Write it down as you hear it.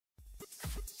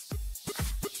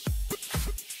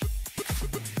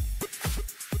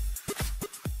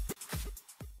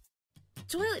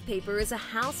Toilet paper is a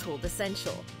household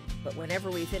essential, but whenever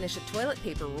we finish a toilet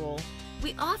paper roll,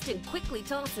 we often quickly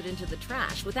toss it into the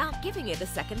trash without giving it a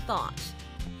second thought.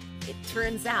 It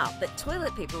turns out that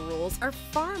toilet paper rolls are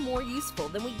far more useful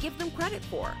than we give them credit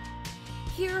for.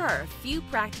 Here are a few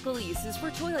practical uses for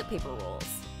toilet paper rolls.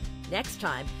 Next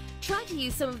time, try to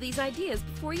use some of these ideas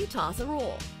before you toss a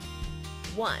roll.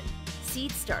 1.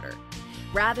 Seed starter.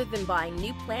 Rather than buying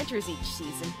new planters each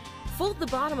season, fold the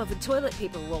bottom of the toilet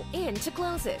paper roll in to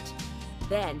close it.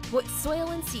 Then put soil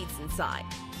and seeds inside.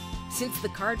 Since the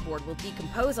cardboard will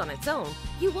decompose on its own,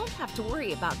 you won't have to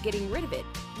worry about getting rid of it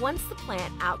once the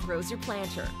plant outgrows your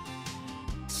planter.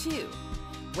 2.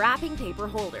 Wrapping paper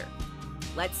holder.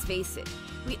 Let's face it,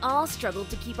 we all struggle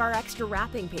to keep our extra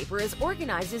wrapping paper as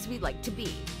organized as we'd like to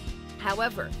be.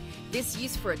 However, this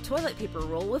use for a toilet paper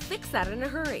roll will fix that in a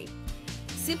hurry.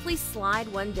 Simply slide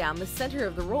one down the center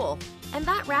of the roll, and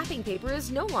that wrapping paper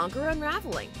is no longer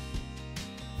unraveling.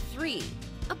 3.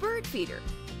 A bird feeder.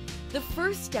 The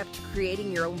first step to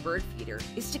creating your own bird feeder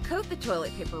is to coat the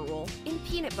toilet paper roll in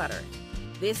peanut butter.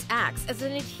 This acts as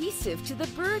an adhesive to the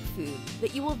bird food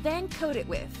that you will then coat it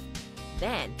with.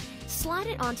 Then, slide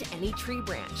it onto any tree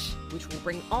branch, which will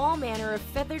bring all manner of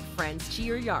feathered friends to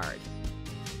your yard.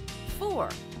 4.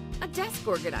 A desk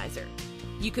organizer.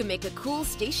 You can make a cool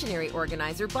stationery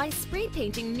organizer by spray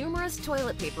painting numerous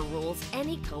toilet paper rolls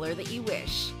any color that you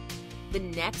wish. The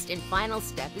next and final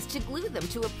step is to glue them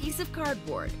to a piece of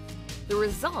cardboard. The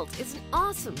result is an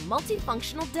awesome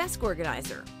multifunctional desk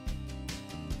organizer.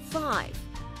 5.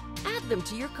 Add them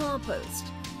to your compost.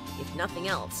 If nothing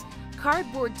else,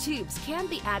 cardboard tubes can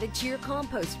be added to your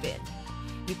compost bin.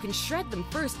 You can shred them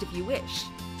first if you wish,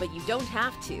 but you don't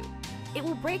have to. It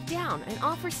will break down and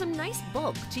offer some nice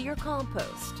bulk to your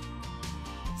compost.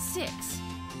 6.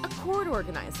 A cord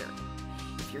organizer.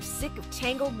 If you're sick of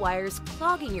tangled wires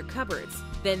clogging your cupboards,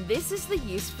 then this is the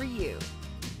use for you.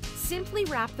 Simply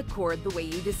wrap the cord the way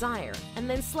you desire and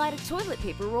then slide a toilet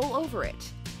paper roll over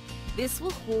it. This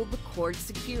will hold the cord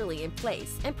securely in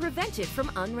place and prevent it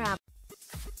from unraveling.